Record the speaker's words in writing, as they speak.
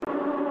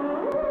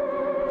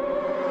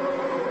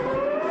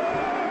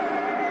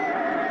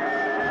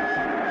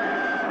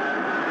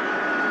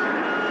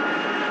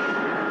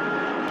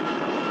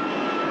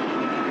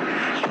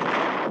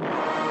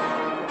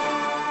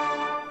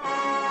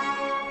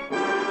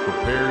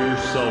Prepare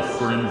yourself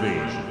for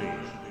invasion.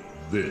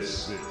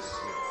 This is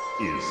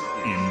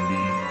Indie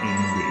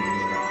Invasion.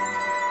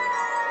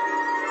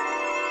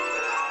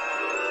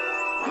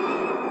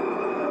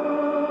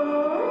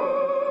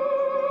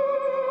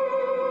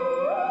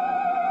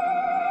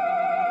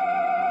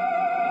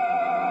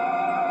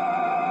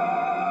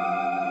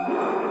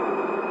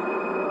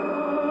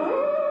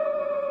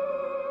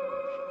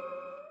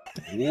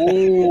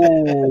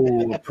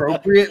 Ooh,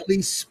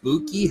 appropriately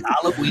spooky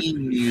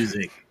Halloween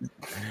music.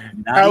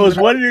 I was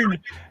wondering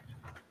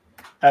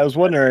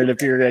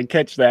if you were going to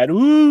catch that.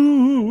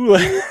 Ooh.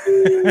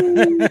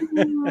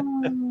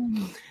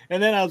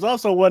 And then I was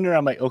also wondering,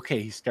 I'm like,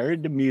 okay, he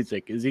started the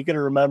music. Is he going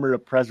to remember to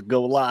press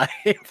go live?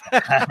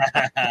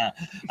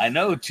 I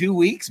know, 2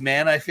 weeks,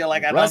 man. I feel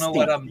like I don't know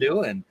what I'm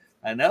doing.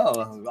 I know,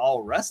 I'm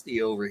all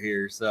rusty over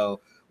here. So,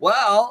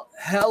 well,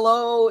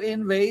 hello,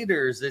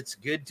 invaders. It's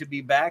good to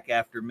be back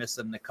after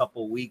missing a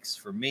couple weeks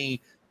for me.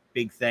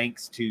 Big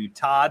thanks to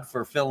Todd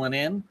for filling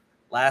in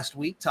last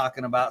week,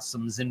 talking about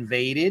some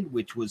Zinvaded,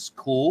 which was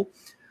cool.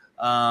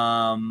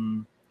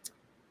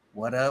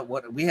 What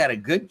we had a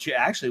good chat.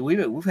 Actually,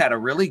 we've had a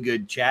really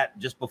good chat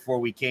just before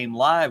we came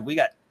live. We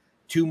got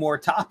 2 more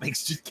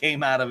topics just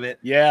came out of it.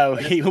 Yeah,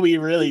 we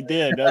really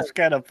did. That's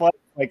kind of fun.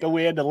 Like,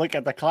 we had to look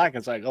at the clock.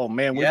 It's like, oh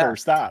man, we better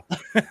stop.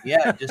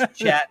 Yeah, just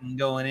chatting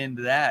going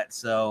into that.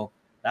 So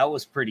that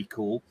was pretty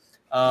cool.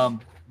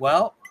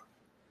 Well,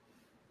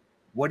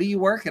 what are you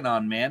working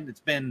on, man? It's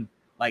been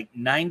like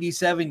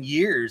 97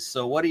 years.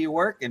 So what are you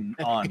working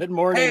on? Good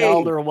morning,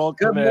 Alder.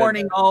 Welcome. Good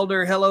morning,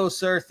 Alder. Hello,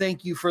 sir.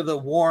 Thank you for the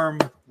warm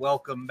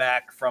welcome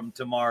back from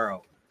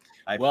tomorrow.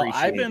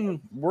 I've been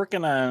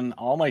working on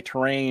all my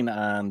terrain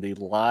on the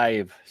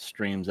live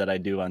streams that I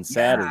do on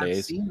Saturdays.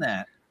 I've seen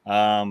that.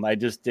 I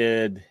just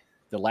did,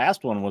 the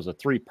last one was a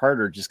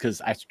 3-parter just because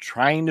I was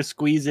trying to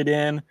squeeze it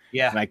in.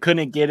 Yeah. And I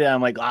couldn't get it.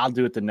 I'm like, I'll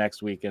do it the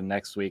next week. And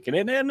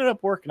it ended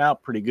up working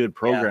out pretty good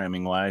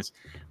programming wise.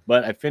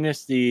 But I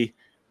finished the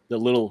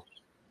little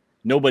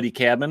Nobody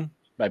Cabin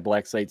by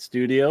Black Site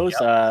Studios.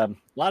 Yep. A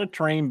lot of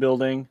terrain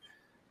building.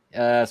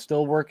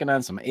 Still working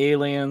on some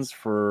aliens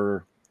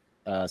for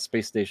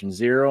Space Station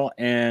Zero.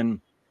 And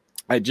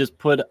I just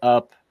put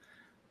up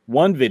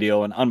one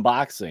video, an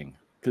unboxing,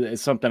 because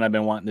it's something I've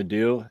been wanting to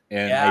do.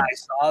 And I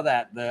saw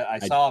that. I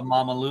saw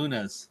Mama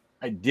Luna's.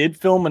 I did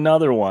film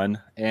another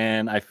one,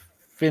 and I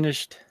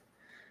finished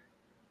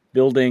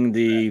building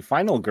the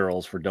final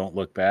girls for Don't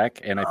Look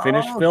Back, and I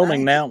finished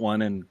filming that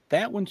one, and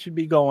that one should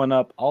be going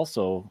up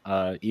also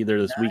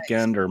either this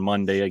weekend or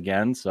Monday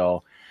again.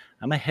 So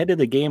I'm ahead of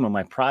the game on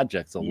my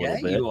projects a little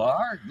bit. Yeah, you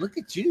are. Look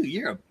at you.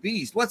 You're a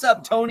beast. What's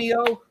up,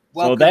 Tonio?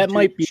 So that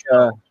might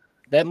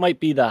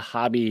be the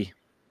hobby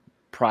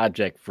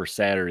project for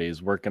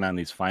Saturdays, working on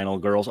these final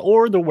girls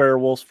or the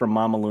werewolves from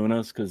Mama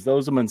Luna's, because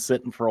those have been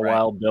sitting for a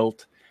while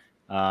built,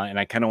 and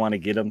I kind of want to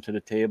get them to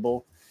the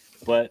table.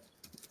 But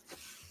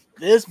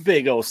this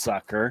big old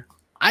sucker,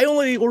 I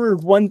only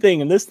ordered one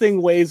thing, and this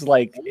thing weighs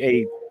like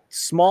a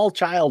small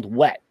child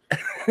wet.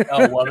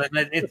 Oh, well,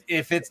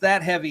 if it's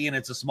that heavy and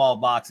it's a small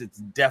box, it's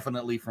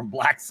definitely from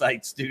Black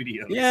Site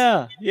Studios.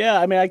 Yeah.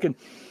 I mean, I can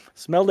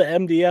smell the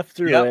MDF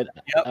through it.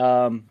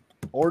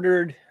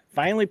 Yep.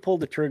 Finally pulled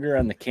the trigger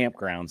on the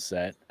campground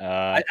set.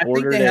 I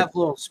think they have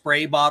little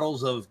spray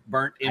bottles of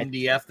burnt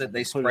MDF that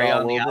they spray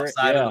on the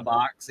outside of the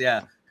box.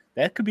 Yeah.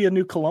 That could be a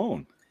new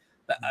cologne.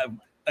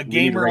 A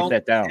gamer. Write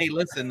that down. Hey,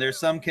 listen, there's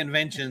some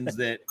conventions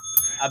that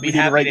I'd be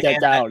happy to write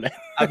that down.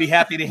 I'd be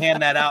happy to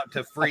hand that out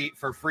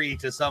for free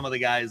to some of the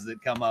guys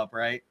that come up,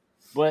 right?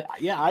 But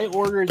yeah, I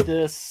ordered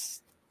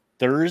this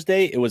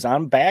Thursday. It was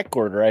on back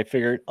order. I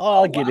figured,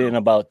 I'll get it in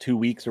about 2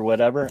 weeks or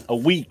whatever. A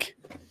week.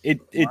 It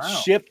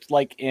shipped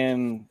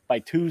by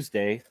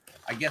Tuesday.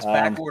 I guess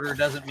back order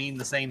doesn't mean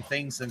the same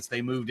thing since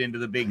they moved into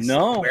the big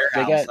warehouse.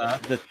 They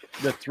got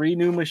the 3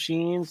 new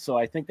machines, so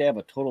I think they have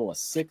a total of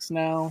 6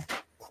 now.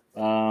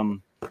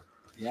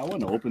 I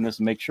want to open this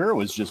and make sure it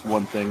was just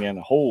one thing. And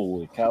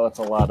holy cow, that's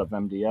a lot of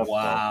MDF.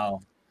 Wow.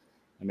 Stuff.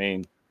 I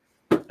mean,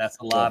 that's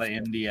a lot of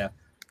MDF.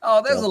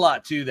 Oh, there's a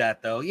lot to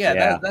that, though.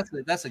 Yeah.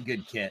 That's a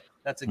good kit.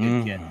 That's a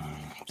good kit.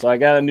 So I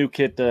got a new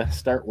kit to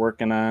start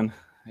working on.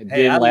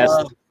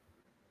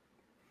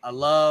 I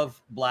love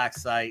Black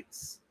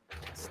Site's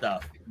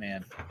stuff,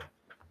 man.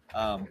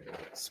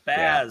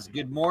 Spaz,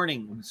 good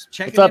morning. What's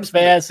up,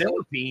 Spaz?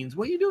 Philippines.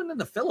 What are you doing in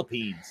the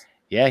Philippines?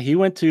 Yeah, he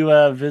went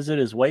to visit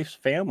his wife's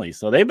family,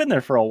 so they've been there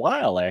for a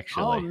while,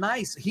 actually. Oh,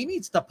 nice. He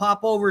needs to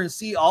pop over and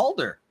see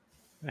Alder.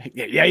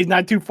 Yeah, he's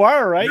not too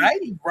far, right?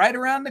 Right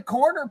around the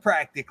corner,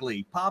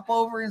 practically. Pop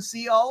over and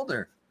see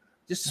Alder.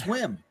 Just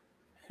swim.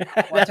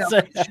 Watch out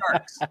for the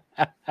sharks.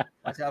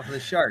 Watch out for the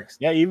sharks.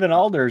 Yeah, even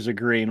Alder's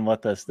agreeing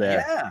with us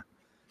there. Yeah.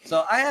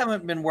 So I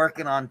haven't been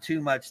working on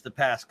too much the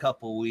past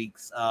couple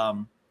weeks.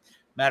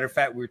 Matter of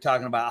fact, we were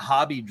talking about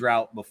hobby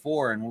drought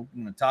before, and we're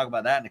going to talk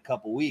about that in a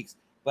couple weeks.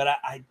 But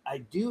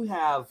I've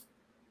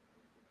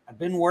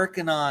been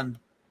working on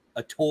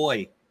a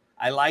toy.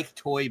 I like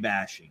toy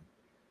bashing.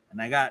 And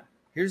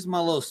here's my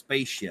little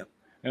spaceship.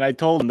 And I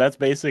told him that's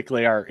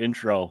basically our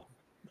intro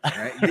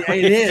Right?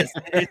 It is.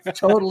 It's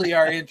totally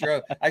our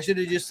intro. I should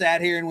have just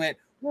sat here and went.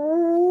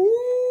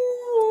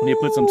 You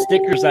put some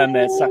stickers on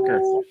that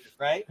sucker,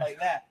 right, like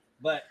that.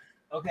 But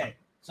okay,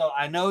 so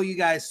I know you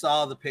guys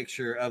saw the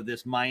picture of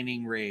this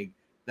mining rig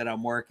that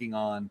I'm working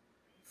on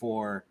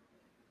for.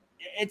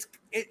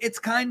 It's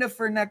kind of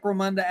for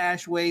Necromunda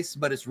Ash Waste,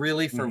 but it's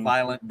really for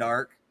Violent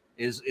Dark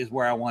is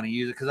where I want to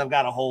use it because I've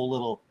got a whole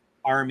little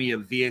army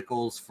of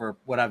vehicles for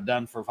what I've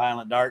done for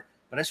Violent Dark.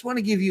 But I just want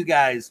to give you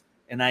guys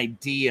an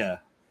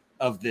idea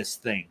of this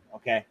thing.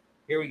 Okay,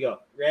 here we go.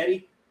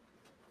 Ready?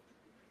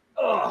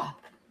 Oh,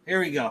 here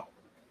we go.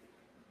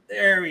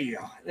 There we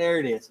go. There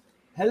it is.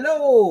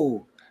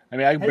 Hello. I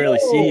mean, I can barely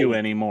see you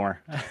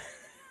anymore.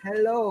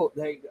 Hello.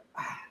 There you go.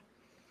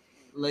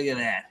 Look at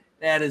that.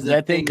 That is. Does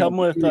that thing come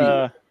with?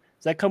 Does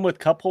that come with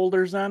cup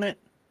holders on it?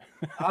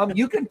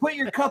 You can put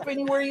your cup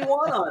anywhere you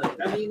want on it.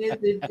 I mean,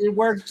 it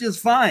works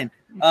just fine.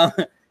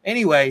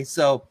 Anyway,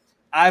 so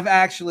I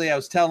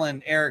was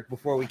telling Eric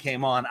before we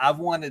came on, I've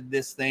wanted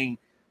this thing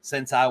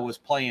since I was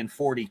playing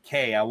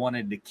 40K. I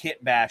wanted to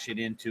kit bash it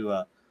into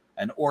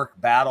an orc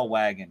battle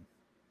wagon,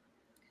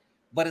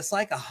 but it's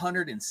like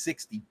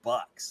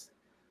 $160.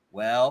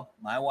 Well,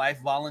 my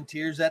wife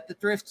volunteers at the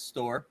thrift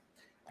store.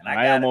 And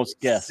I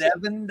almost guessed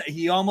 $7.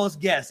 He almost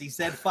guessed. He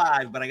said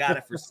 $5, but I got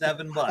it for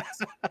 $7.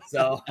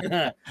 So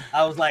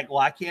I was like, well,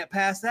 I can't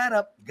pass that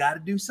up. Got to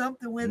do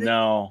something with it.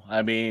 No,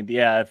 I mean,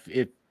 yeah,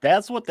 if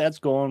that's what that's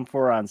going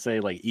for on,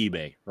 say, like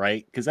eBay,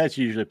 right? Because that's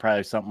usually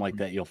probably something like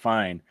that you'll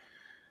find.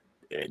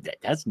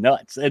 That's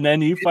nuts. And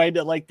then you find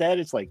it like that.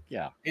 It's like,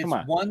 yeah, come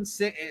on.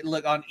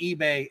 Look on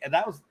eBay, and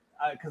that was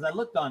because I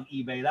looked on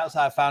eBay. That was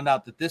how I found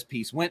out that this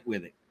piece went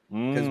with it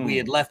because we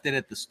had left it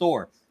at the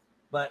store.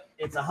 But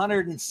it's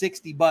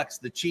 $160,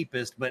 the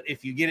cheapest. But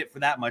if you get it for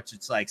that much,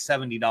 it's like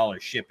 $70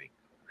 shipping.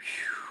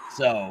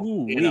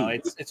 So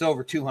it's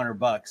over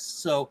 $200.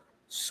 So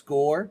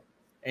score.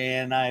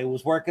 And I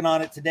was working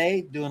on it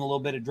today, doing a little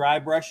bit of dry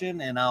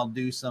brushing, and I'll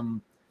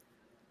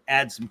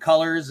add some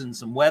colors and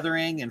some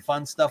weathering and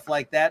fun stuff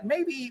like that.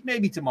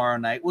 Maybe tomorrow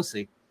night. We'll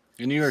see.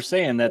 And you were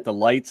saying that the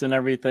lights and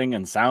everything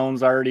and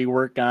sounds already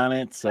work on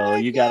it. So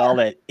you got all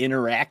that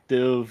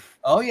interactive.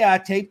 Oh yeah. I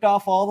taped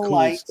off all the cool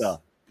lights. Stuff.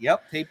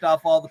 Yep. Taped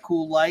off all the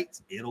cool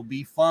lights. It'll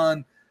be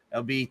fun.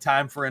 It'll be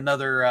time for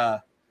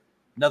another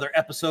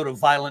episode of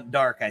Violent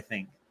Dark, I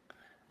think.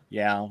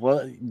 Yeah.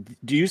 Well,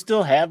 do you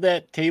still have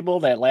that table,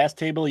 that last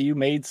table you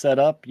made set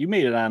up? You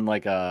made it on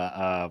like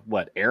a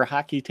air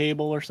hockey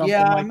table or something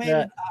like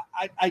that?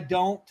 I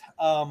don't.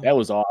 That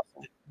was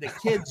awesome.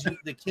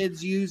 The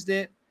kids used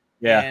it.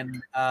 Yeah.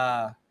 And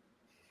I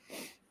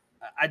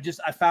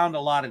found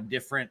a lot of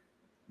different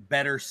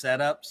better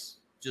setups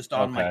just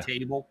on my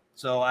table.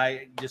 So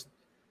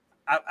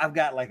I've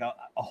got like a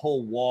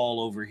whole wall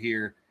over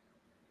here.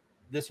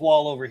 This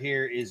wall over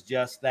here is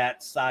just that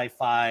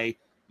sci-fi,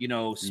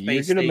 space.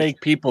 You're going to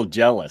make people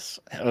jealous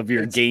of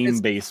your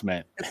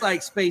basement. It's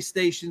like Space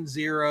Station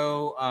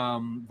Zero,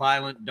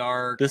 Violent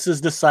Dark. This is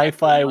the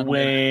sci-fi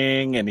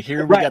wing, and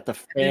here we got the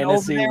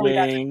fantasy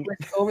wing.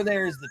 Over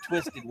there is the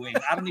twisted wing.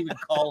 I don't even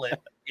call it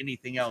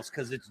anything else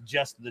because it's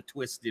just the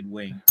twisted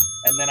wing.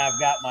 And then I've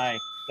got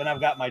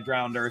my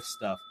Drowned Earth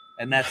stuff,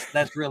 and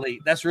that's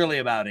really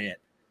about it.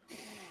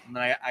 And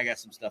then I got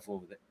some stuff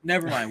over there.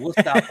 Never mind. We'll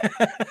stop.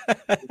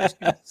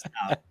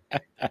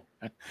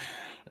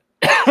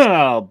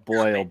 Oh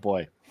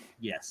boy.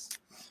 Yes.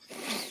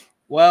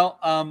 Well,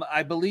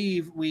 I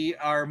believe we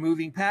are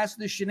moving past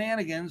the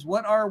shenanigans.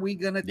 What are we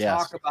going to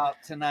talk about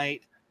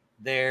tonight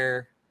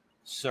there,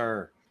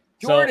 sir?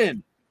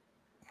 Jordan.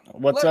 So,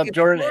 what's up,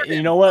 Jordan?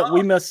 You know what?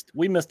 We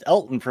missed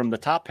Elton from the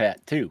Top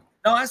Hat too.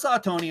 No, I saw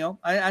Tonio.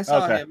 I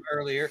saw him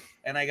earlier,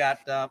 and I got.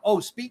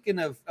 Speaking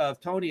of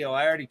Tonio,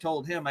 I already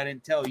told him. I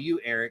didn't tell you,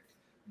 Eric.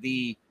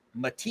 The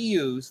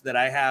Matius that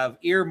I have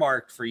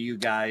earmarked for you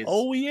guys.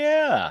 Oh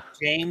yeah.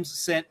 James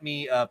sent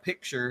me a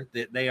picture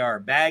that they are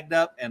bagged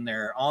up and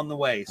they're on the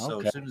way.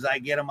 So as soon as I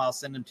get them, I'll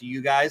send them to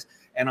you guys.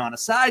 And on a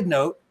side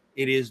note,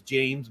 it is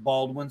James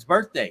Baldwin's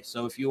birthday.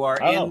 So if you are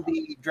in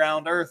the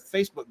Drowned Earth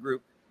Facebook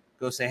group,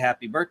 go say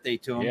happy birthday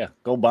to him. Yeah,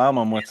 go bomb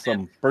him with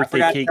some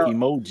birthday cake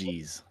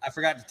emojis. I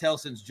forgot to tell,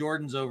 since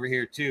Jordan's over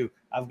here too,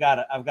 I've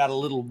got a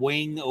little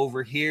wing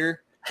over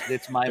here.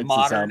 That's my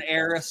modern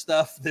era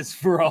stuff. That's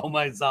for all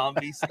my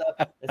zombie stuff.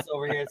 It's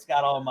over here. It's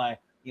got all my,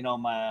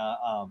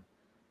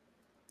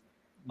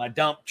 my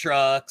dump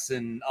trucks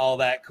and all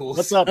that cool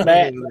stuff. What's up,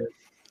 Matt?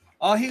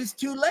 Oh, he was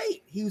too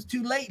late.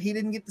 He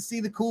didn't get to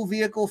see the cool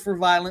vehicle for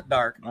Violent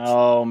Dark.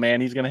 Oh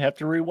man, he's gonna have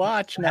to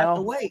rewatch now. Have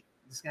to wait.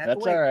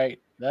 That's all right.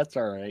 That's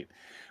all right.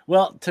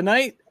 Well,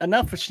 tonight,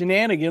 enough of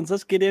shenanigans.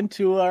 Let's get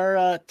into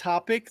our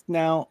topic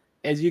now.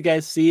 As you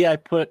guys see,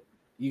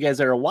 you guys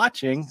are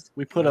watching.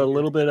 We put a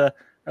little bit of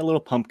our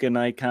little pumpkin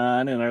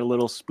icon and our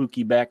little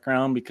spooky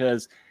background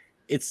because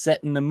it's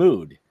setting the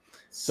mood.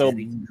 So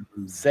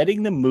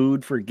setting the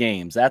mood for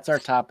games. That's our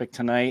topic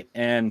tonight.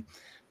 And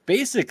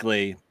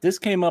basically, this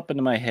came up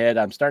into my head.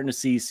 I'm starting to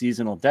see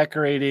seasonal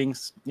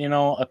decoratings,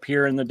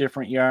 appear in the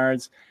different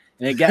yards.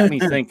 And it got me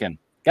thinking.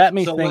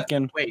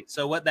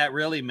 So what that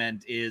really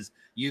meant is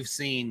You've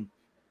seen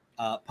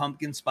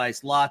pumpkin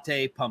spice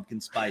latte,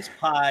 pumpkin spice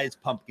pies,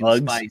 pumpkin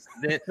Bugs. spice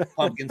this,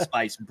 pumpkin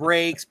spice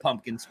breaks,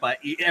 pumpkin spice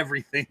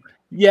everything.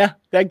 Yeah,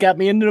 that got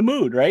me into the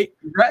mood, right?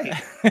 Right.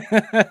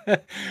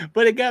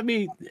 But it got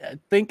me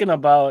thinking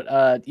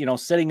about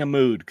setting a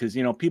mood, because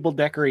people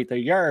decorate their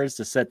yards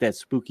to set that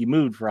spooky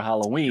mood for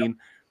Halloween. Yep.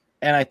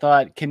 And I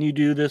thought, can you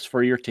do this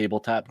for your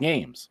tabletop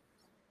games?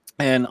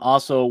 And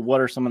also,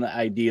 what are some of the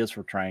ideas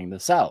for trying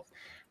this out?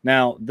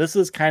 Now, this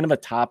is kind of a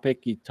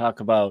topic. You talk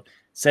about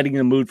setting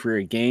the mood for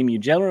your game. You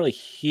generally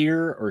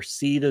hear or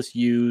see this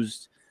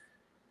used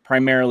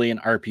primarily in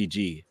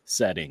RPG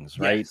settings,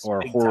 right? Yes,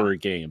 or horror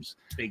games.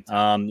 Big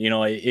time.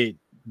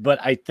 But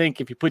I think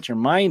if you put your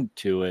mind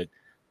to it,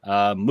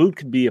 mood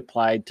could be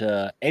applied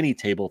to any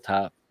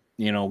tabletop,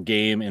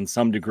 game in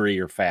some degree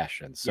or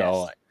fashion.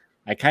 So yes.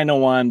 I kind of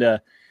wanted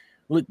to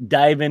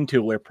dive into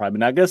it. We're probably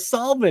not going to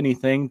solve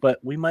anything, but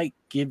we might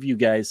give you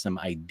guys some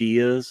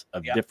ideas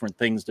of different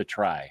things to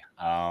try.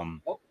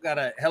 Got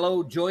a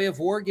hello, Joy of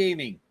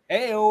Wargaming.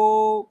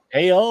 Hey-o.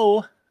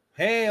 Hey-o.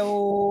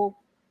 Hey-o.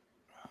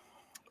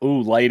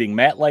 Ooh, lighting.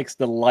 Matt likes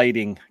the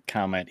lighting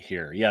comment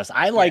here. Yes,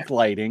 I like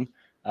lighting.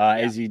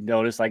 As you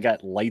notice, I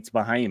got lights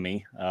behind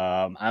me.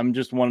 I'm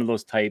just one of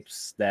those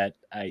types that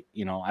I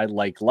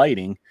like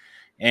lighting.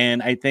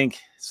 And I think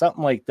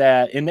something like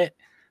that, and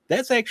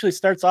that's actually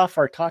starts off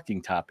our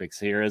talking topics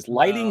here, is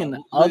lighting and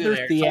other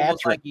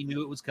theatrics. Like you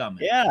knew it was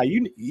coming. Yeah,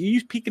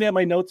 you peeking at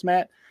my notes,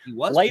 Matt. He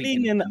was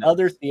lighting and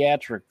other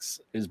theatrics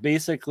is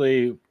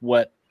basically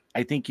what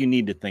I think you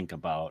need to think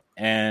about.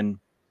 And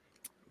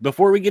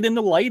before we get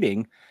into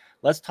lighting,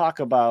 let's talk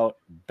about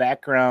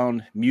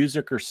background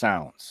music or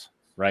sounds,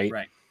 right?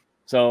 Right.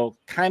 So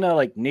kind of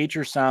like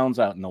nature sounds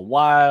out in the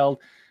wild,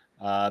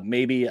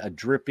 maybe a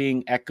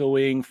dripping,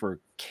 echoing for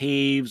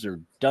caves or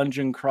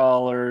dungeon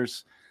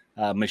crawlers,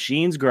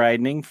 machines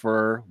grinding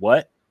for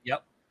what?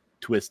 Yep.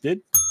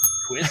 Twisted.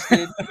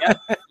 Yep.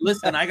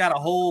 Listen, I got a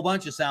whole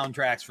bunch of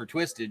soundtracks for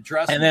Twisted.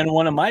 Trust me. And then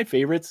one of my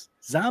favorites,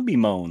 zombie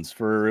moans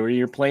for when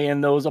you're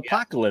playing those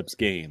apocalypse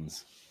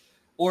games.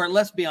 Or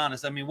let's be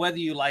honest, I mean, whether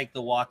you like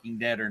The Walking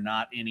Dead or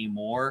not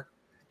anymore,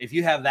 if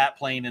you have that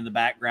playing in the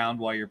background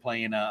while you're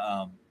playing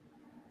a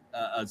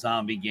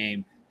zombie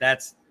game,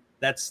 that's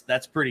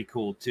pretty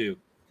cool too.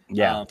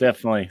 Yeah,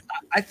 definitely.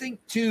 I think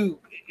too,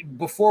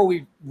 before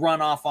we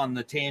run off on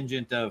the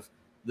tangent of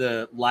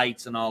the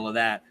lights and all of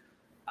that,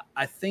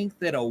 I think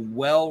that a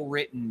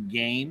well-written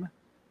game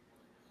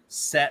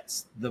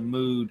sets the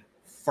mood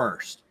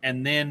first,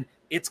 and then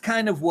it's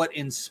kind of what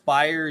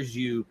inspires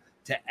you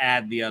to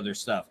add the other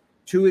stuff.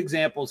 Two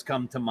examples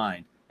come to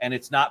mind, and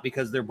it's not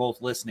because they're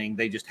both listening.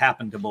 They just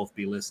happen to both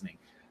be listening.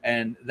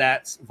 And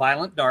that's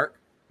Violent Dark,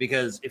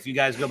 because if you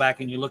guys go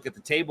back and you look at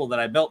the table that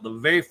I built, the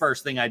very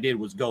first thing I did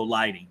was go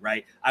lighting,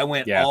 right? I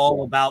went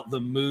all about the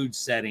mood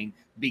setting,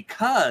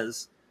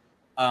 because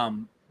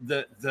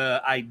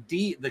the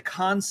idea, the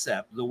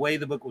concept, the way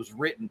the book was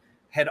written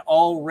had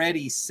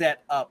already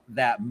set up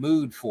that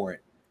mood for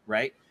it,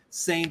 right?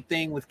 Same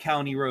thing with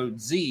County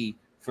Road Z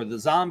for the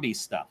zombie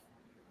stuff.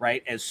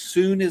 Right. As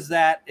soon as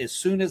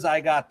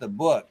I got the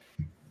book.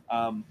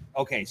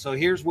 Okay. So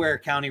here's where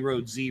County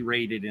Road Z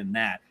rated in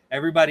that.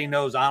 Everybody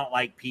knows I don't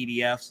like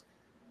PDFs.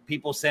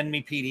 People send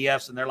me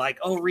PDFs and they're like,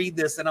 oh, read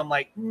this. And I'm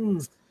like,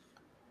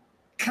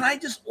 can I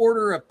just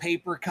order a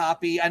paper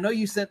copy? I know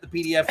you sent the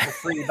PDF for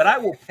free, but I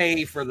will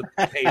pay for the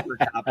paper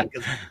copy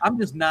because I'm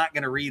just not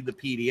going to read the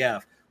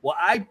PDF. Well,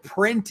 I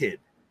printed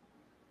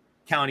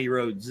County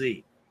Road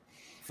Z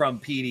from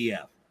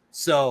PDF.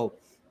 So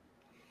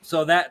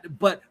that,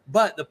 but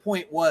the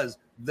point was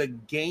the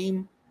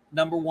game,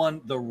 number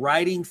one, the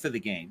writing for the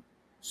game.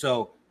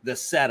 So the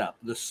setup,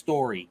 the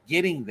story,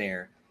 getting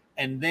there.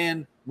 And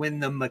then when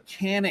the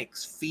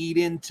mechanics feed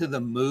into the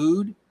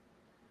mood,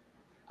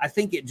 I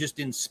think it just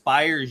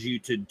inspires you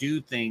to do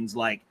things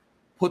like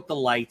put the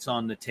lights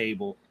on the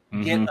table,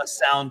 get a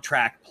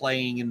soundtrack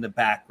playing in the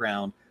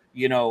background.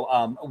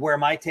 Where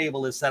my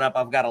table is set up,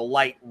 I've got a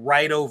light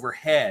right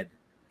overhead.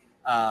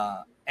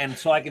 And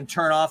so I can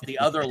turn off the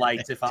other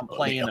lights if I'm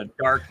playing a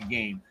dark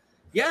game.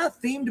 Yeah,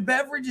 themed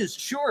beverages,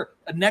 sure.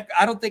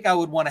 I don't think I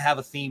would want to have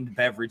a themed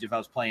beverage if I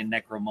was playing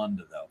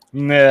Necromunda, though.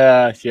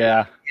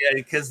 Yeah,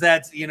 because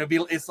that's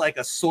it's like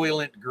a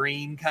Soylent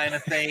Green kind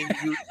of thing.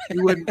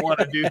 You wouldn't want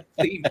to do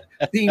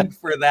themed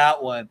for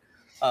that one.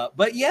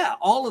 But yeah,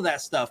 all of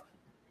that stuff.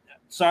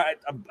 Sorry,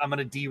 I'm going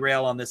to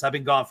derail on this. I've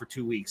been gone for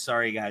 2 weeks.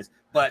 Sorry, guys.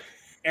 But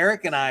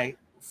Eric and I,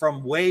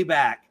 from way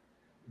back,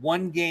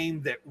 one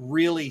game that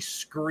really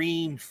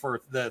screamed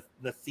for the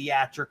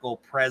theatrical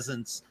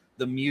presence,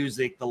 the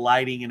music, the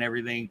lighting, and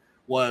everything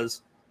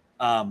was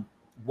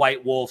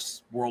White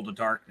Wolf's World of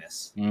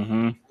Darkness.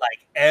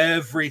 Like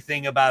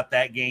everything about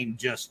that game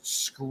just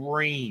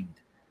screamed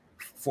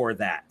for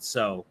that.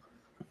 So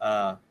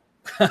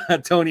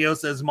Antonio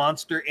says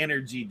Monster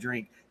Energy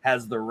drink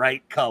has the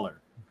right color.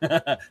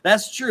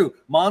 That's true.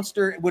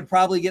 Monster would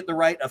probably get the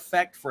right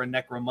effect for a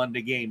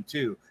Necromunda game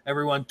too.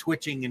 Everyone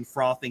twitching and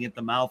frothing at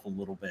the mouth a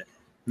little bit.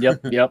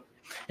 Yep.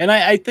 And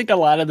I think a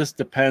lot of this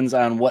depends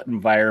on what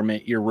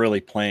environment you're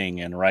really playing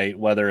in, right?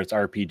 Whether it's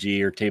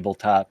RPG or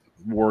tabletop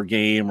war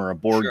game or a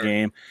board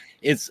game.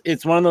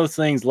 It's one of those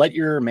things, let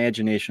your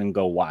imagination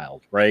go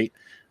wild, right?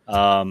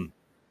 And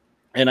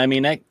I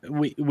mean,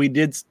 we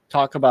did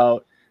talk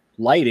about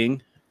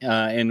lighting,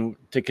 and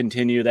to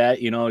continue that,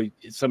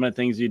 some of the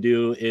things you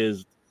do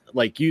is,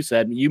 like you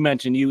said, you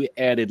mentioned you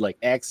added like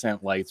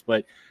accent lights,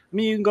 but I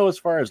mean, you can go as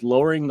far as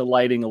lowering the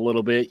lighting a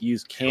little bit,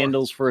 use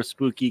candles for a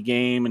spooky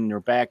game in your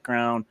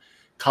background,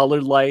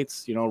 colored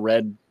lights,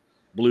 red,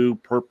 blue,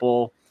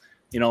 purple,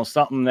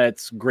 something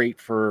that's great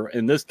for,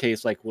 in this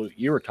case, like what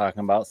you were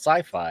talking about,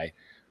 sci-fi.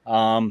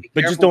 But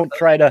just don't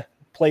try to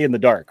play in the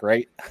dark,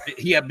 right?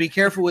 Yeah, be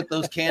careful with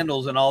those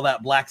candles and all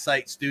that Black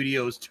Site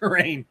Studios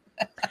terrain.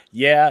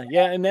 Yeah,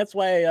 and that's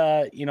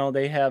why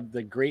they have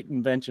the great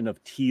invention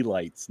of tea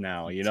lights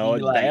now,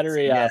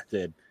 battery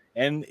opted,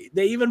 and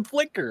they even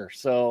flicker.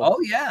 So oh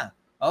yeah,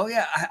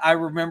 I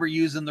remember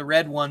using the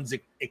red ones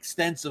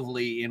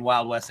extensively in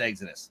Wild West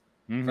Exodus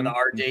for the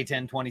RJ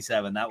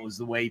 1027. That was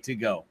the way to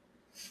go.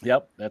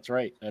 Yep, that's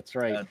right.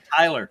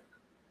 Tyler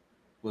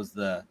was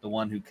the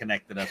one who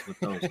connected us with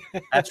those.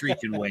 That's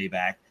reaching way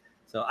back.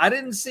 So I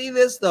didn't see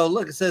this, though.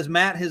 Look, it says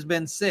Matt has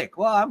been sick.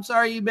 Well, I'm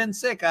sorry you've been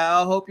sick.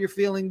 I hope you're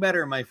feeling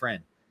better, my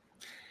friend.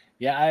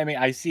 Yeah, I mean,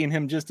 I've seen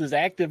him just as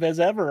active as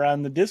ever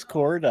on the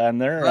Discord on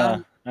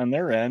their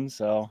end.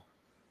 So,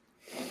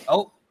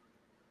 oh,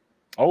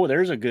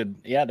 there's a good.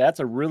 Yeah,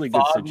 that's a really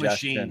good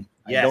suggestion. Machine.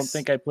 Yes. I don't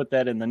think I put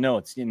that in the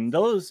notes. And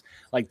those,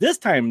 like this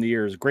time of the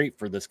year, is great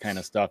for this kind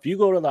of stuff. You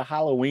go to the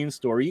Halloween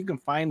store, you can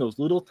find those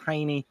little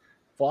tiny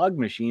fog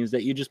machines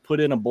that you just put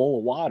in a bowl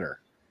of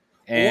water,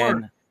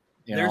 and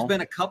there's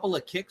been a couple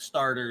of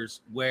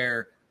Kickstarters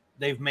where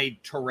they've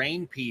made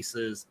terrain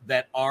pieces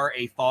that are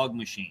a fog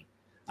machine.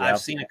 Yep. I've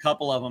seen a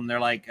couple of them. They're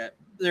like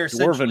they're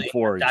essentially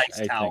a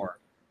dice tower.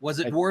 Was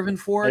it Dwarven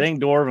Forge? I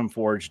think Dwarven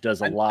Forge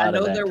does a lot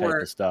of that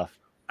type of stuff.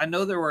 I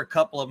know there were a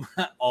couple of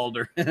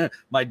Alder.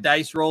 My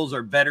dice rolls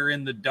are better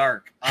in the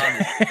dark.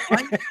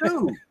 Mine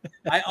too.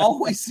 I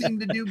always seem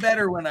to do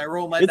better when I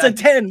roll my. It's dice. A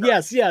 10.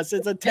 Yes,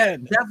 it's a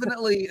 10. Yeah,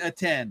 definitely a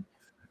 10.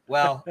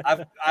 Well,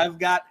 I've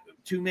got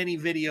too many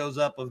videos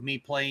up of me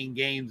playing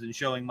games and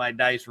showing my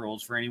dice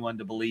rolls for anyone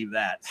to believe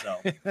that. So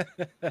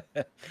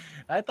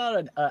I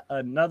thought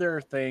another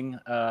thing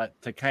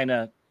to kind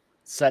of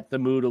set the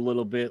mood a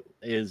little bit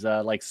is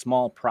like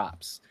small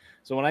props.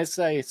 So when I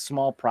say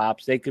small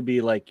props, they could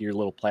be like your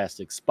little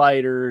plastic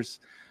spiders,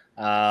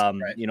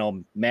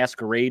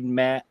 masquerade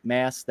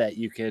masks that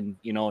you can,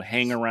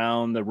 hang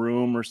around the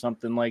room or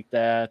something like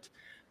that.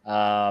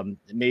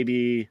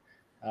 Maybe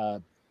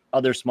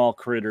other small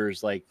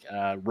critters like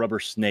rubber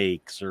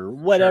snakes or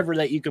whatever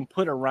that you can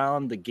put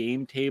around the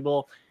game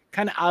table,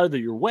 kind of out of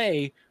your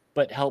way,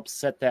 but help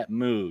set that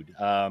mood.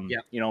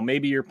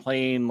 Maybe you're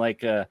playing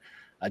like a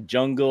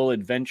jungle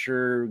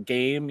adventure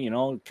game,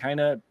 kind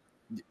of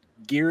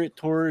gear it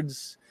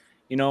towards,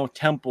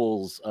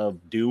 temples of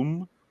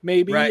doom,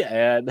 maybe,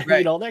 and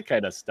that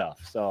kind of stuff.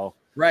 So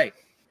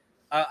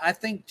I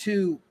think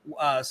too.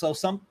 So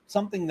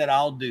something that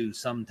I'll do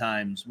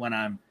sometimes when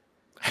I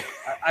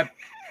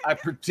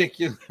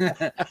particularly,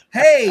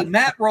 hey,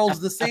 Matt rolls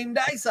the same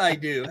dice I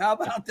do. How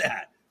about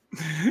that?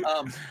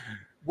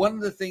 One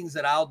of the things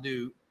that I'll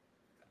do,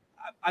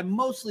 I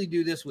mostly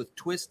do this with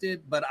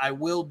Twisted, but I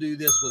will do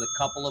this with a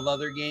couple of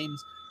other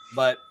games.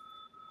 But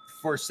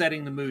for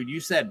setting the mood, you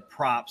said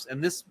props,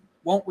 and this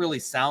won't really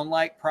sound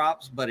like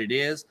props, but it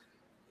is.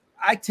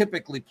 I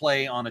typically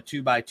play on a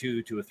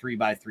 2x2 to a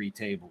 3x3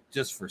 table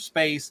just for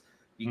space.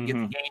 You can get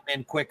the game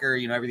in quicker,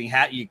 everything.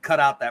 You cut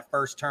out that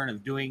first turn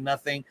of doing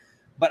nothing.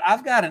 But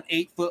I've got an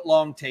 8-foot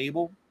long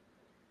table,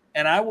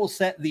 and I will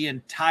set the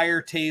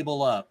entire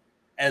table up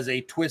as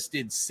a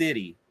Twisted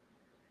City,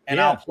 and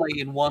I'll play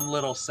in one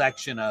little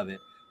section of it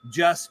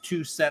just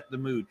to set the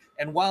mood.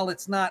 And while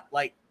it's not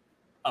like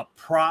a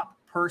prop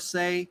per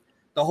se,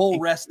 the whole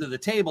rest of the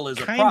table is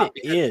a prop.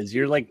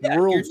 You're like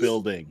world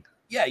building.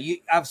 Yeah,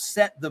 I've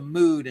set the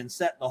mood and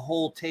set the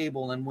whole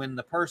table, and when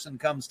the person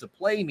comes to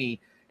play me,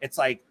 it's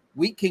like,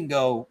 we can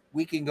go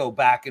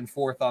back and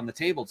forth on the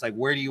table. It's like,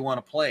 where do you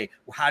want to play?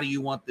 How do you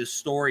want this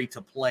story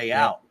to play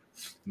out?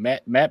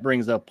 Matt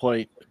brings up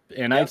point,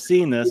 and I've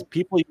seen this.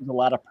 People use a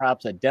lot of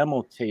props at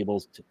demo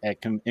tables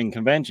in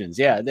conventions.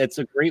 Yeah, that's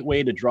a great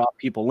way to draw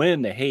people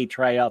in to, hey,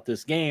 try out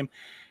this game.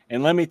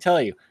 And let me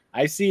tell you,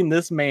 I've seen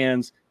this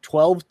man's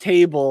 12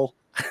 table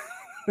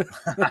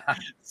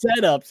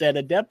setups at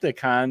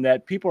Adepticon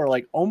that people are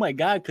like, oh my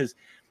God, because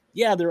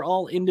they're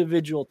all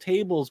individual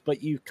tables,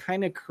 but you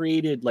kind of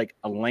created like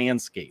a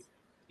landscape,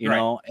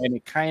 and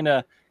it kind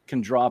of can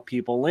draw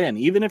people in.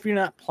 Even if you're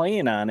not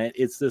playing on it,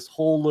 it's this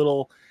whole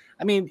little,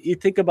 I mean, you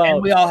think about.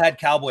 And we all had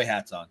cowboy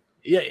hats on.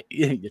 Yeah,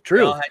 true.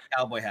 We all had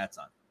cowboy hats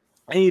on.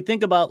 And you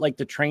think about like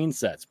the train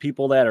sets,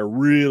 people that are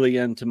really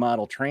into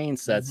model train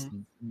sets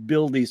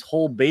build these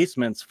whole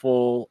basements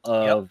full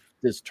of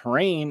this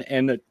terrain,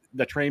 and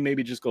the train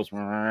maybe just goes,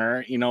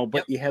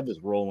 but you have this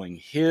rolling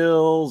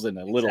hills and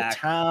a little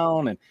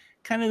town, and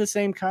kind of the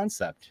same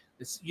concept.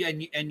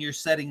 and you're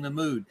setting the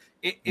mood.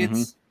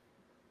 It's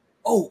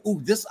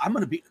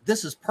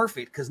this is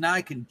perfect because now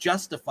I can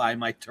justify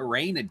my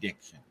terrain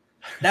addiction.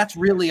 That's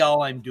really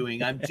all I'm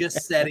doing. I'm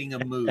just setting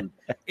a mood.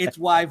 It's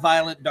why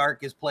Violent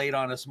Dark is played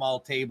on a small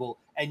table,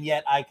 and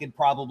yet I could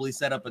probably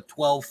set up a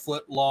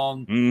 12-foot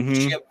long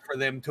ship for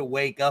them to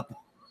wake up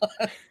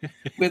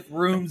with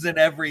rooms and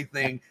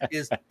everything.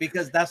 Is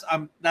because that's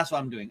what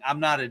I'm doing. I'm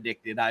not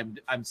addicted.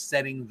 I'm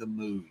setting the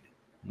mood.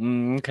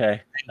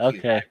 Okay.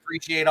 Thank you. I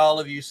appreciate all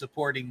of you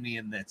supporting me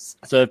in this.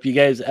 So if you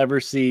guys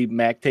ever see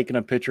Mac taking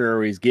a picture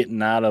or he's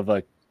getting out of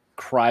a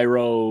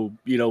cryo,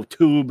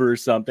 tube or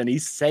something,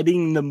 he's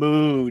setting the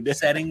mood.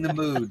 Setting the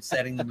mood,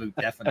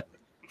 definitely.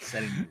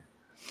 Setting the mood.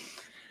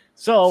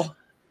 So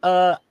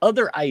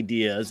other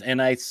ideas,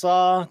 and I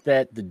saw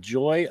that the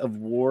Joy of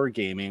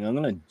Wargaming, I'm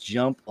going to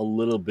jump a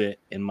little bit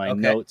in my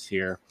notes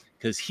here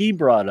because he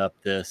brought up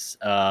this.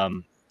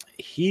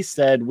 He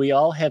said, we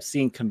all have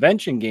seen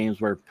convention games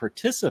where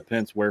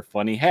participants wear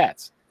funny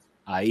hats,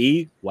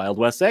 i.e. Wild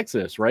West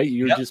Exodus, right?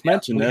 You just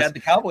mentioned this. We had the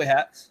cowboy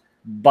hats.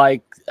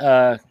 By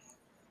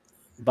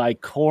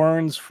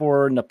Corns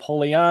for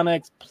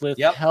Napoleonics,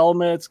 Plith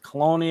helmets,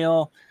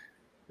 Colonial.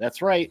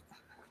 That's right.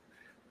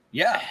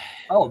 Yeah.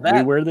 Oh,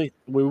 that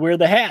we wear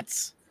the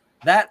hats.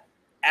 That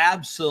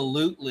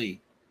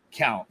absolutely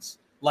counts.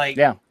 Like,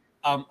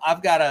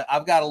 I've got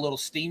a little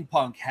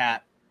steampunk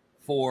hat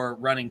for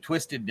running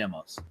Twisted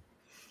demos.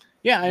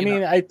 Yeah, I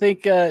mean, I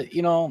think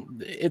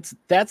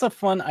that's a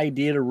fun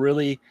idea to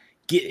really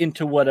get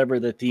into whatever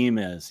the theme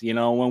is.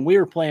 When we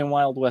were playing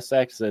Wild West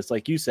Exodus,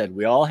 like you said,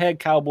 we all had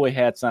cowboy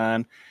hats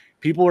on.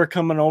 People were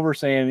coming over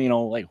saying,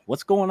 like,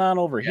 what's going on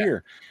over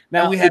here?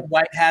 Now we had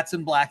white hats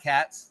and black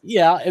hats.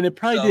 Yeah, and it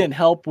probably didn't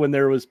help when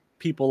there was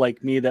people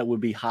like me that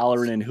would be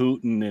hollering and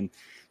hooting and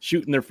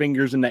shooting their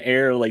fingers in the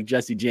air like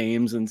Jesse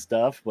James and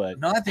stuff. But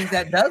no, I think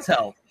that does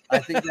help.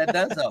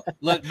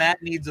 Look,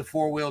 Matt needs a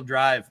 4-wheel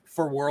drive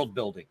for world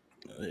building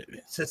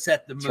to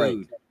set the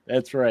mood.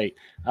 That's right.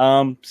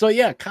 So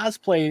yeah,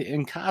 cosplay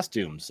and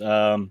costumes.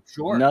 Sure.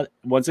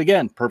 Once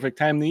again, perfect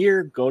time of the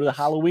year. Go to the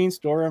Halloween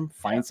store and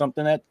find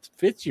something that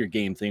fits your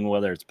game thing,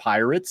 whether it's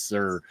pirates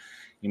or,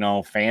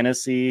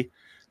 fantasy,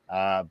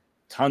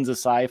 tons of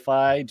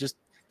sci-fi. Just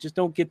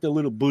don't get the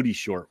little booty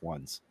short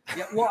ones.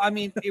 Yeah. Well, I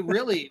mean, it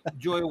really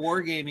Joy of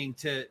Wargaming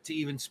to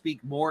even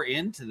speak more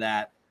into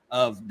that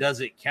of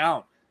does it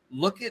count?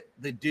 Look at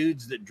the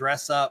dudes that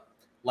dress up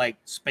like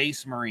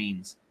Space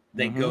Marines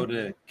that go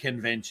to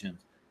conventions.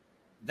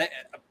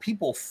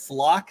 People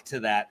flock to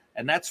that,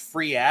 and that's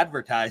free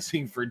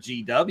advertising for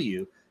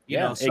GW.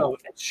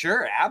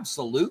 Sure,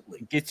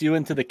 absolutely gets you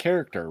into the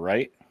character,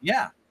 right?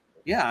 Yeah.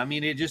 I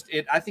mean,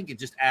 I think it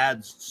just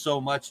adds so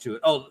much to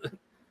it.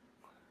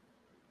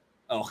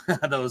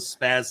 Those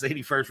Spaz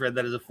 81st read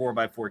that as a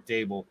 4x4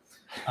 table.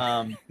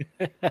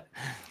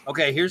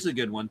 Okay, here's a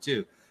good one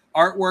too.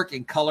 Artwork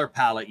and color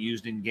palette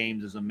used in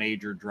games is a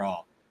major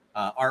draw.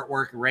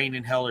 Artwork, Reign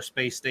in Hell or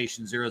Space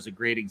Station Zero is a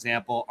great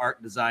example.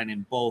 Art design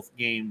in both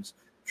games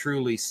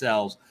truly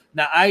sells.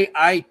 Now,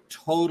 I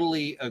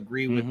totally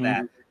agree with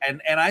that.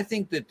 And I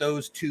think that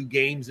those two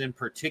games in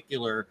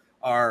particular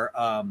are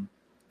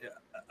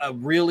a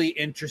really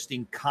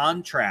interesting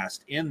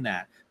contrast in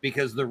that,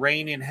 because the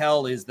Reign in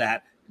Hell is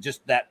that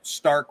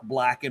stark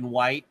black and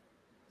white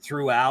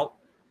throughout.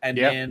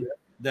 And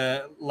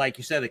then like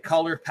you said, the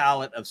color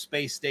palette of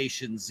Space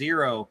Station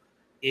Zero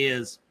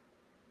is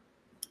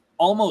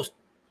almost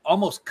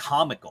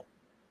comical.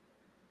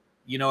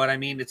 You know what I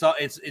mean?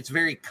 It's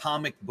very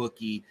comic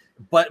booky,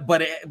 but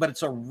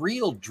it's a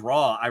real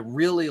draw. I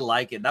really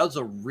like it. That was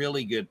a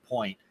really good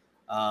point.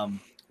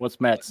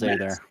 What's Matt say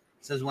there?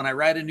 Says, when I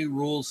write a new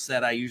rules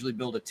set, I usually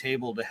build a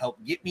table to help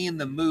get me in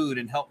the mood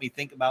and help me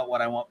think about what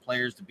I want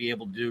players to be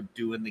able to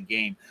do in the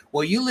game.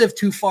 Well, you live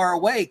too far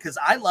away, because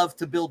I love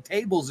to build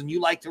tables and you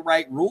like to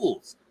write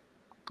rules.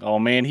 Oh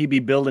man, he'd be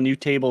building you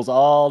tables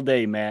all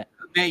day, Matt.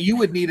 Man, you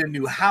would need a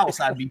new house.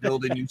 I'd be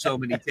building you so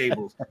many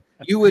tables.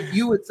 You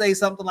would say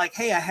something like,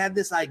 hey, I had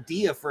this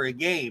idea for a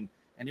game,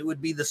 and it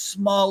would be the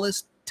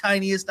smallest,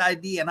 tiniest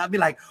idea. And I'd be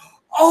like,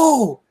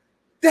 oh,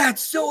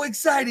 that's so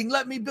exciting.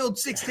 Let me build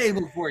 6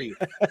 tables for you.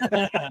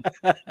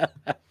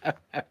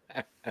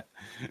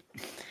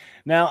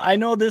 Now, I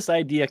know this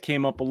idea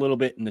came up a little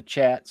bit in the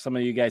chat. Some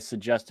of you guys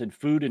suggested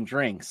food and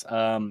drinks.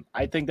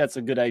 I think that's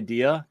a good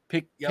idea.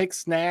 Pick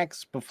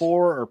snacks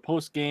before or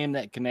post game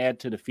that can add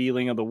to the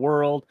feeling of the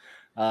world.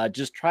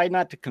 Just try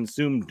not to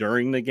consume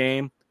during the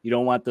game. You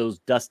don't want those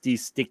dusty,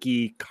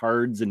 sticky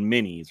cards and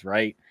minis,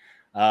 right?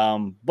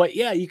 But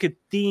yeah, you could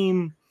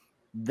theme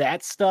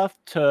that stuff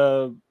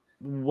to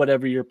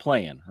whatever you're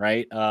playing,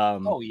 right?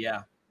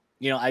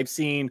 I've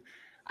seen,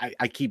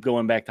 I keep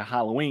going back to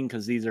Halloween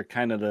because these are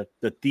kind of the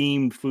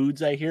themed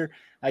foods I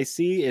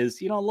see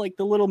is, like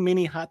the little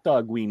mini hot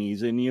dog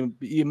weenies, and you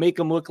make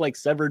them look like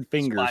severed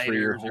fingers for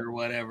your or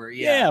whatever.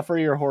 Yeah, for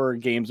your horror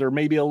games, or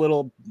maybe a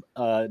little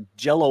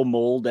Jello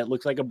mold that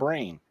looks like a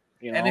brain.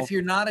 And if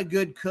you're not a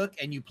good cook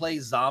and you play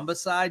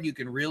Zombicide, you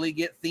can really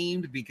get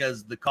themed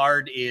because the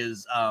card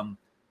is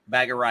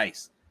bag of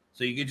rice.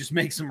 So you can just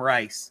make some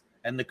rice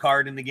and the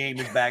card in the game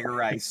is bag of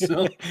rice.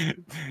 So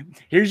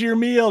here's your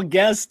meal,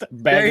 guest.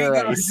 Bag of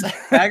rice.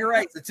 Bag of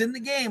rice. It's in the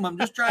game. I'm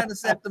just trying to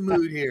set the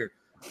mood here.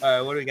 All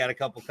right, what do we got? A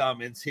couple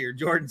comments here.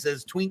 Jordan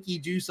says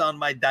Twinkie juice on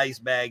my dice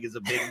bag is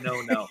a big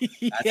no-no.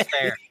 That's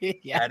fair.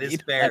 Yeah, that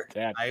is fair.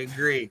 I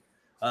agree.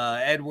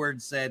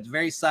 Edward said,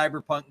 very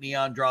cyberpunk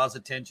neon draws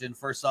attention.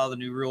 First saw the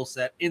new rule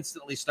set,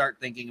 instantly start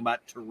thinking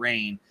about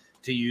terrain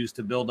to use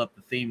to build up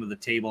the theme of the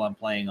table I'm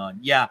playing on.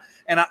 Yeah,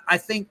 and I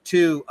think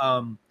too,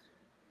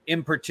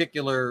 in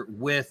particular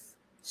with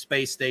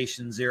Space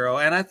Station Zero,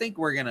 and I think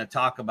we're going to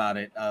talk about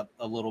it a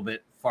little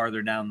bit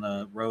farther down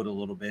the road a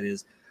little bit,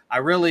 is I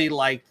really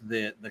liked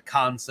the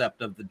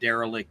concept of the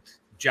derelict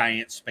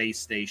giant space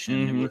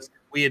station. Mm-hmm.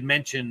 We had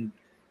mentioned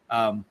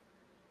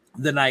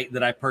the night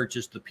that I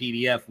purchased the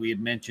PDF, we had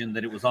mentioned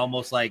that it was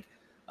almost like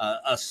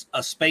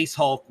a Space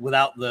Hulk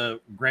without the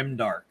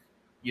grimdark.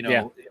 You know,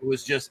 Yeah. it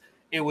was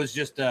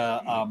just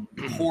a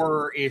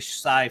horror-ish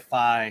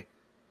sci-fi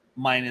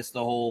minus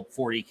the whole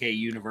 40K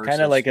universe.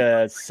 Kind of like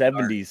a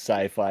 70s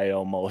sci-fi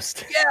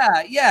almost.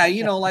 Yeah,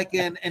 you know, like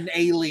an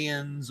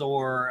Aliens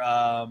or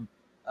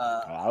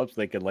I was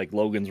thinking like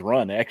Logan's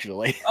Run,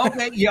 actually.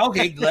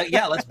 okay.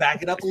 Let's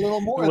back it up a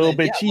little more. A little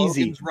bit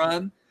cheesy.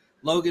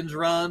 Logan's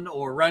Run,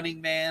 or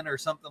Running Man, or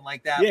something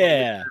like that.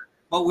 Yeah,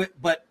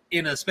 but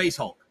in a Space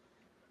Hulk,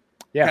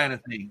 yeah, kind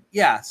of thing.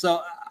 Yeah.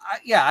 So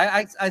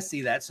I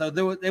see that. So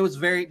there was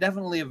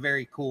definitely a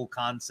very cool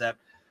concept,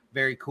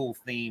 very cool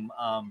theme.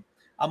 I'm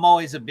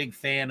always a big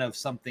fan of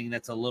something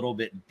that's a little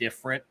bit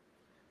different.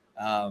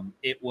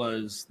 It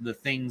was the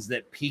things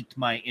that piqued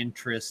my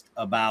interest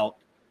about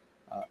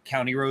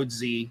County Road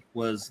Z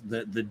was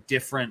the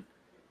different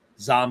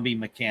zombie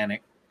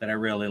mechanic that I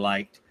really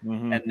liked.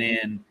 Mm-hmm. And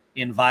then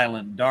in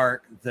Violent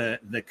Dark,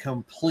 the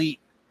complete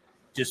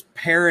just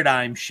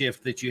paradigm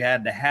shift that you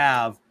had to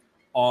have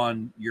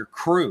on your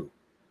crew,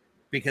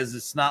 because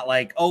it's not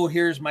like, oh,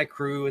 here's my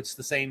crew. It's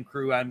the same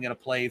crew I'm going to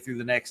play through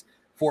the next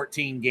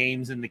 14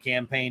 games in the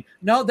campaign.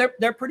 No,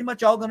 they're pretty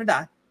much all going to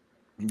die.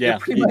 Yeah.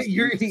 As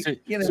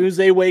soon as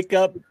they wake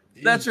up,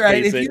 that's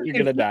right. You're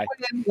going to die.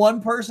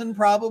 One person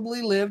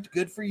probably lived.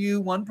 Good for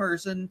you. One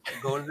person.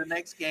 Go to the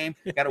next game.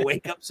 Got to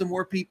wake up some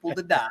more people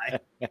to die.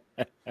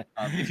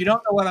 If you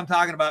don't know what I'm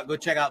talking about, go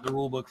check out the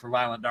rule book for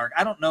Violent Dark.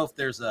 I don't know if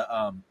there's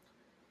a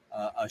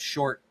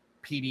short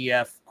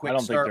PDF quick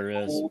start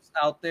rules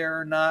out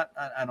there or not.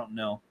 I don't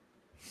know.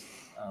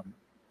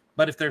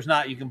 But if there's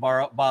not, you can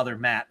bother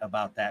Matt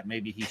about that.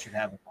 Maybe he should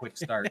have a quick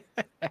start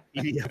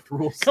PDF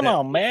rules. Come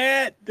on,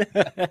 Matt.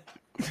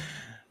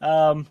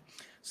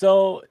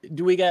 So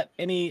do we got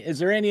is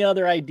there any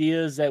other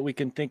ideas that we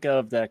can think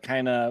of that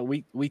kind of,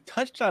 we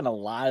touched on a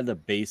lot of the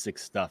basic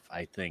stuff,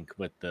 I think,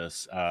 with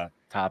this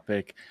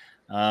topic.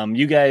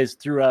 You guys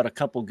threw out a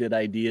couple good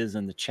ideas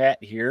in the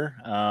chat here.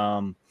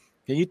 Can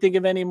you think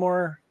of any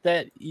more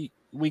that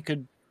we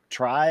could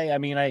try? I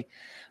mean,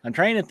 I'm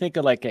trying to think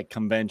of like at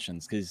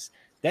conventions, because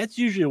that's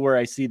usually where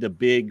I see the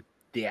big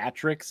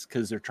theatrics,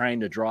 because they're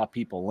trying to draw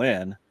people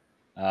in.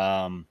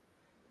 Other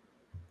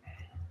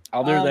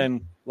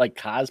than like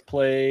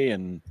cosplay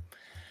and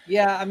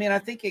I mean, I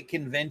think at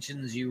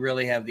conventions you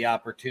really have the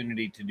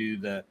opportunity to do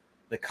the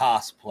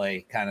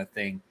cosplay kind of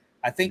thing.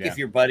 I think if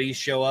your buddies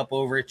show up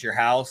over at your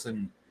house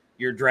and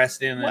you're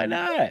dressed in an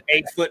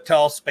 8-foot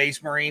tall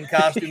Space Marine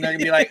costume, they're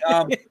gonna be like,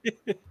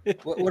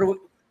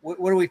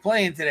 what are we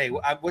playing today?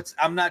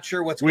 I'm not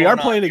sure what's going on. We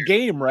are playing a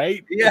game,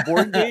 right? Yeah, a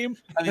board game.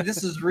 I mean,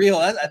 this is real.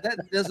 That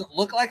doesn't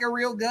look like a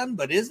real gun,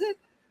 but is it?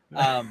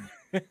 I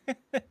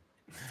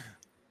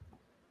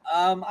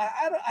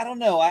don't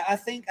know. I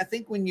think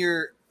when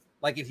you're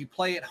like, if you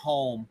play at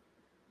home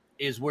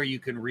is where you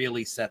can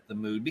really set the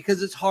mood,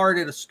 because it's hard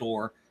at a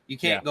store. You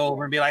can't go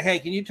over and be like, hey,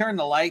 can you turn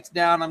the lights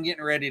down? I'm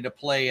getting ready to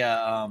play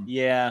a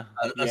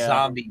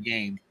zombie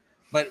game.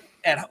 But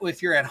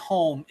if you're at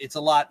home, it's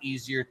a lot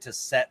easier to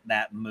set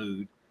that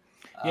mood.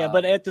 Yeah,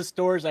 but at the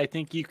stores, I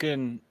think you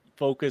can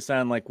focus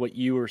on like what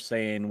you were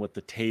saying with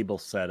the table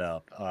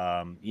setup.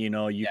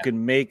 You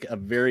can make a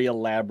very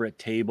elaborate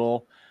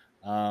table.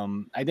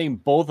 I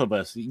think both of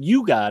us,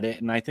 you got it,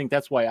 and I think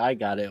that's why I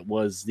got it,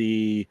 was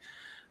the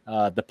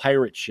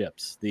pirate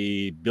ships,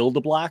 the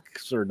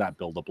Build-A-Blocks, or not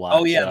Build-A-Blocks.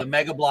 Oh yeah, the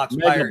Mega Blocks.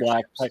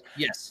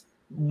 Yes.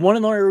 One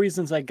of the only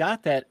reasons I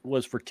got that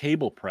was for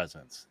table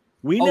presence.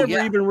 We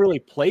never even really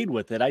played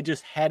with it. I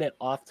just had it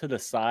off to the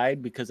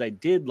side because I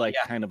did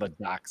kind of a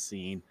dock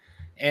scene,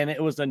 and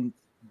it was a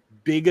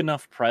big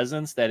enough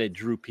presence that it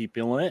drew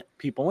people in.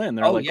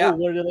 They're oh,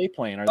 what are they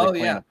playing? Are they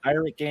playing a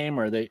pirate game?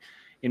 Or are they,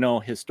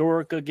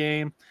 Historica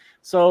game?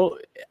 So,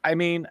 I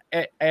mean,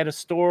 at a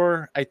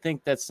store, I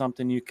think that's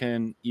something you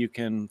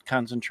can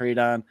concentrate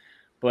on.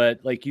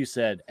 But like you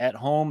said, at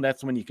home,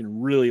 that's when you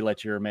can really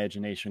let your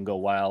imagination go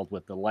wild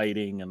with the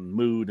lighting and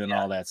mood and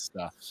all that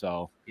stuff.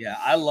 So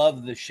I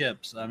love the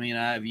ships. I mean,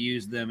 I've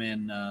used them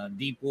in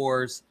Deep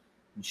Wars,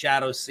 in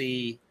Shadow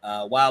Sea,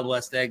 Wild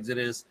West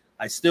Exodus.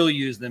 I still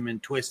use them in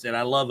Twisted.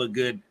 I love a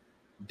good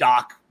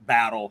dock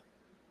battle,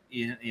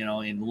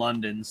 in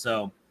London.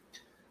 So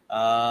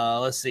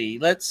let's see.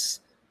 Let's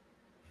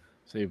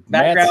see.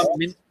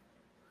 Background.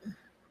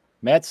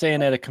 Matt's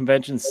saying at a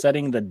convention,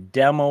 setting the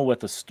demo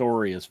with a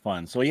story is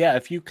fun. So yeah,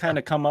 if you kind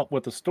of come up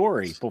with a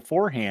story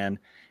beforehand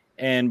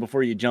and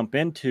before you jump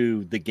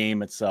into the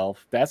game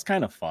itself, that's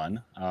kind of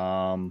fun.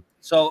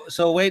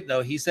 So wait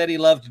though, he said he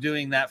loved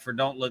doing that for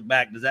Don't Look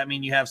Back. Does that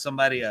mean you have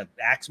somebody, a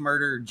axe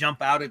murderer,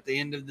 jump out at the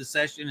end of the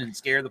session and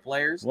scare the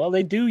players? Well,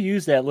 they do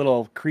use that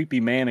little creepy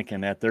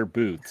mannequin at their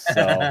booth.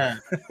 So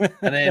and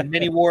then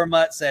Mini War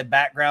Mutt said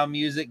background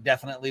music.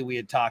 Definitely, we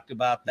had talked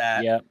about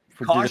that. Yeah,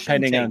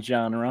 depending on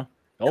genre.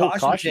 Oh,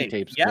 caution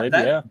tapes. Yeah,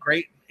 that's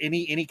great.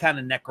 Any kind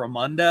of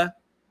Necromunda,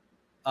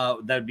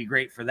 that'd be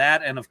great for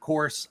that. And of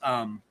course,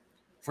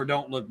 for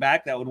Don't Look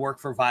Back, that would work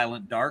for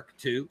Violent Dark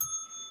too.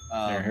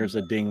 Here's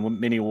a ding.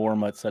 Mini War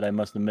Mutt said I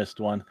must have missed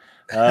one.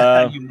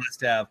 You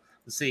must have.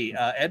 Let's see.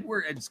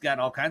 Edward has got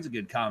all kinds of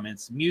good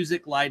comments.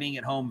 Music, lighting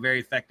at home, very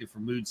effective for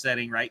mood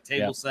setting, right?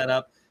 Table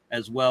setup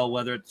as well,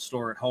 whether at the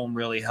store or at home,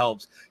 really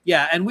helps.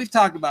 Yeah, and we've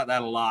talked about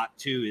that a lot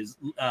too, is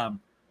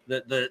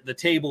the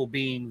table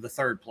being the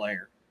third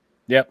player.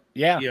 Yep.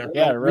 Yeah.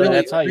 Really,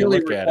 that's how you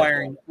look at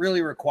it.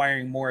 Really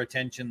requiring more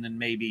attention than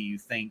maybe you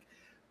think.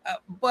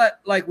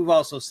 But like we've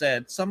also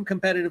said, some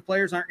competitive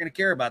players aren't going to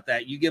care about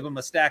that. You give them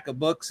a stack of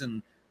books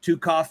and 2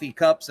 coffee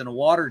cups and a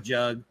water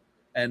jug,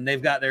 and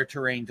they've got their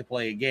terrain to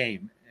play a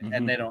game,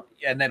 and they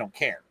don't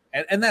care,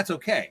 and that's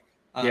okay.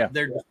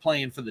 They're just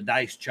playing for the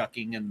dice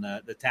chucking and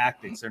the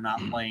tactics. They're not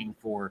playing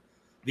for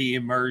the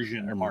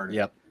immersion part of it.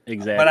 Yep,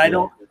 exactly. But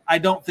I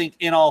don't think,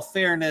 in all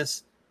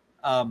fairness,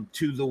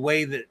 to the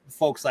way that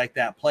folks like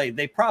that play,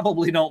 they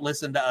probably don't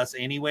listen to us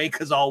anyway,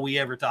 because all we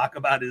ever talk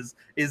about is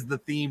the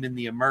theme and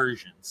the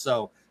immersion.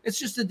 So it's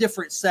just a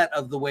different set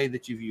of the way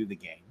that you view the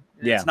game.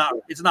 It's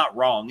not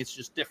wrong. It's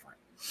just different.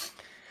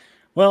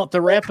 Well, to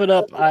wrap it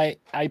up, I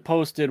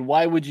posted,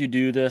 why would you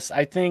do this?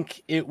 I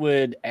think it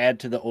would add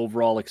to the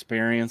overall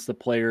experience the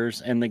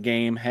players and the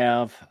game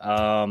have.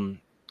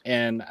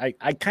 And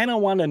I kind of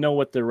want to know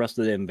what the rest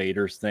of the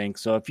invaders think.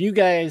 So if you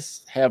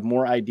guys have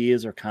more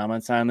ideas or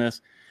comments on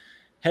this,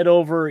 head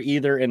over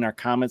either in our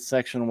comments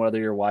section, whether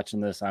you're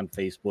watching this on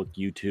Facebook,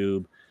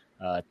 YouTube,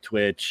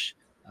 Twitch,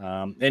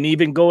 and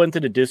even go into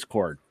the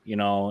Discord. You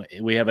know,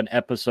 we have an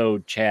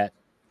episode chat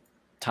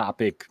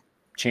topic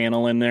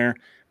channel in there.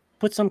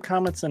 Put some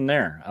comments in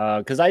there,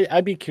 because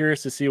I'd be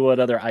curious to see what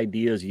other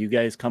ideas you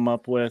guys come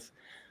up with.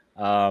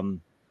 And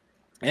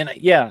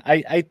yeah,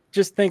 I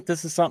just think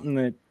this is something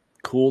that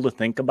cool to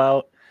think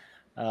about,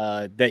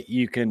 that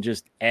you can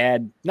just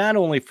add not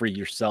only for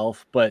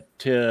yourself, but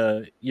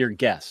to your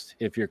guest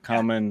if you're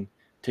coming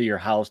to your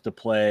house to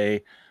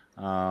play,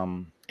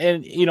 and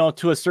you know,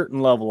 to a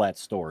certain level at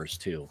stores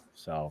too.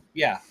 So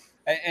yeah,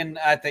 and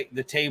I think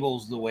the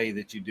table's the way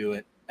that you do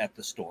it at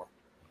the store.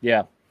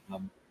 Yeah.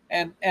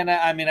 And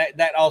I mean,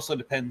 that also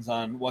depends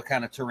on what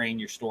kind of terrain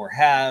your store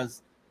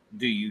has.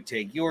 Do you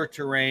take your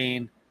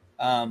terrain?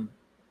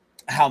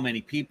 How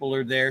many people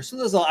are there? So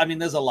there's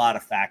a lot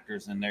of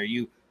factors in there.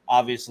 You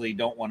obviously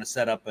don't want to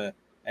set up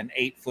an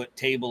 8-foot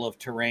table of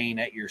terrain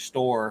at your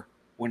store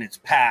when it's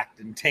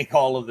packed and take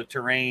all of the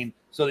terrain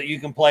so that you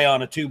can play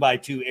on a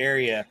 2x2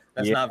 area.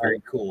 That's not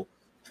very cool.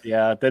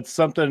 Yeah, that's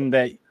something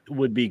that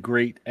would be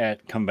great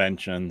at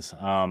conventions.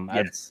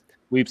 Yes.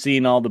 We've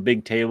seen all the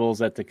big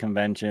tables at the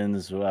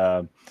conventions,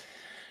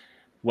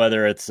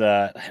 whether it's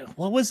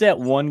what was that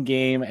one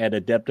game at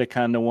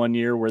Adepticon the one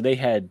year where they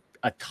had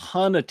a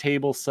ton of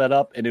tables set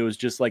up and it was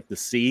just like the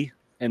sea,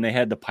 and they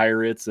had the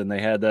pirates and they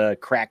had the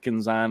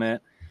Krakens on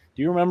it.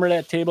 Do you remember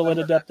that table at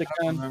Adepticon?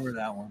 I don't remember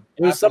that one.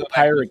 It was some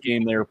pirate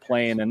game they were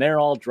playing, and they're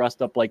all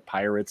dressed up like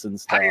pirates and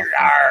stuff.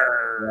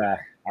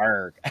 Arr.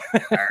 Arr.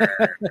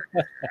 Arr.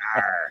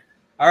 Arr.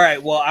 All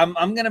right, well, I'm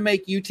going to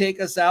make you take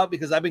us out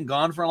because I've been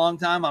gone for a long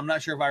time. I'm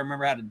not sure if I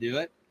remember how to do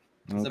it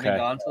because I've been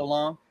gone so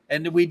long.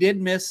 And we did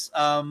miss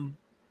Todd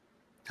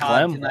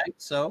tonight,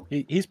 so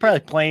he's probably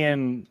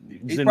playing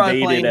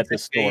Zinvaded at the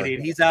store.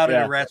 He's out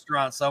at a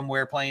restaurant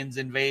somewhere playing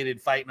Zinvaded,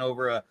 fighting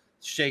over a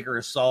shaker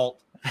of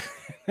salt.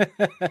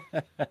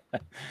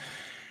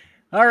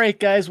 All right,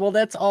 guys. Well,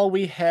 that's all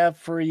we have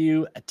for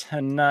you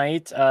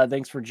tonight.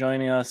 Thanks for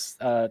joining us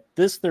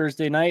this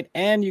Thursday night,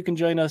 and you can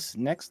join us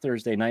next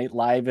Thursday night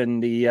live in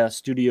the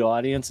studio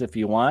audience if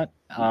you want.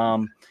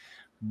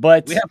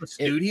 But we have a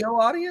studio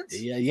audience.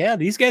 Yeah.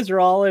 These guys are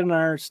all in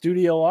our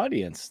studio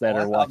audience that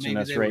are watching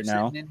us right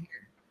now.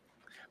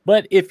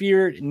 But if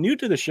you're new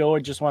to the show or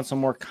just want some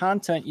more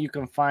content, you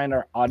can find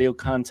our audio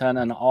content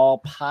on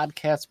all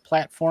podcast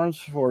platforms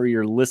for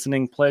your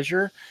listening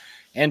pleasure.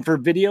 And for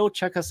video,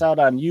 check us out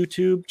on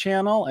YouTube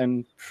channel,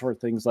 and for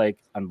things like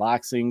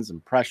unboxings,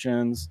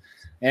 impressions,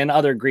 and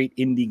other great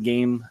indie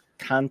game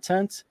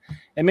content.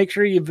 And make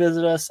sure you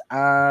visit us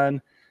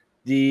on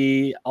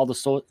all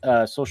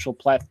the social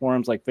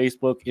platforms like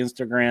Facebook,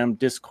 Instagram,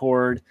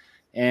 Discord.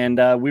 And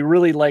we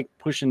really like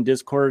pushing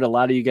Discord. A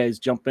lot of you guys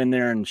jump in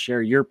there and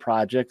share your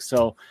projects.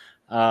 So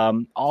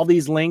all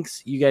these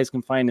links you guys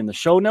can find in the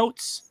show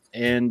notes.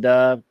 And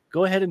go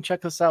ahead and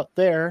check us out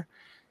there.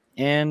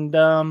 And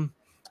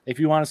if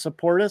you want to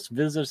support us,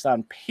 visit us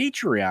on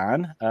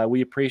Patreon.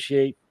 We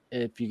appreciate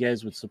if you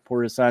guys would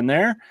support us on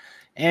there.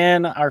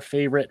 And our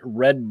favorite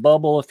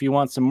Redbubble if you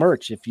want some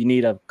merch. If you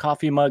need a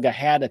coffee mug, a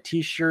hat, a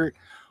t-shirt,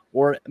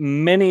 or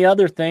many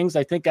other things.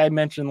 I think I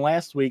mentioned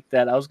last week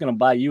that I was going to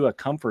buy you a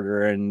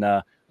comforter, and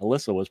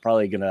Alyssa was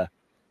probably going to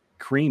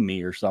cream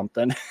me or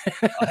something.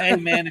 Hey,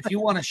 man, if you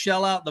want to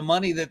shell out the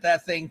money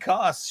that thing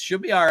costs, she'll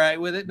be all right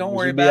with it. Don't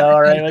worry about it.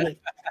 All right with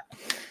it.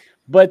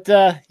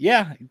 But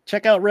yeah,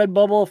 check out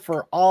Redbubble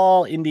for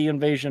all Indie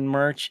Invasion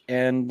merch.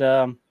 And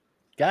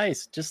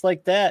guys, just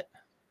like that,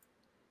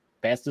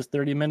 fastest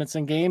 30 minutes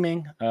in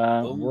gaming.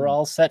 We're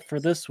all set for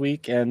this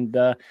week. And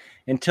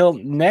until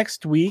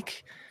next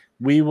week,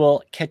 we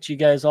will catch you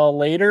guys all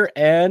later,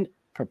 and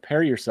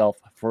prepare yourself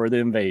for the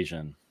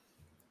invasion.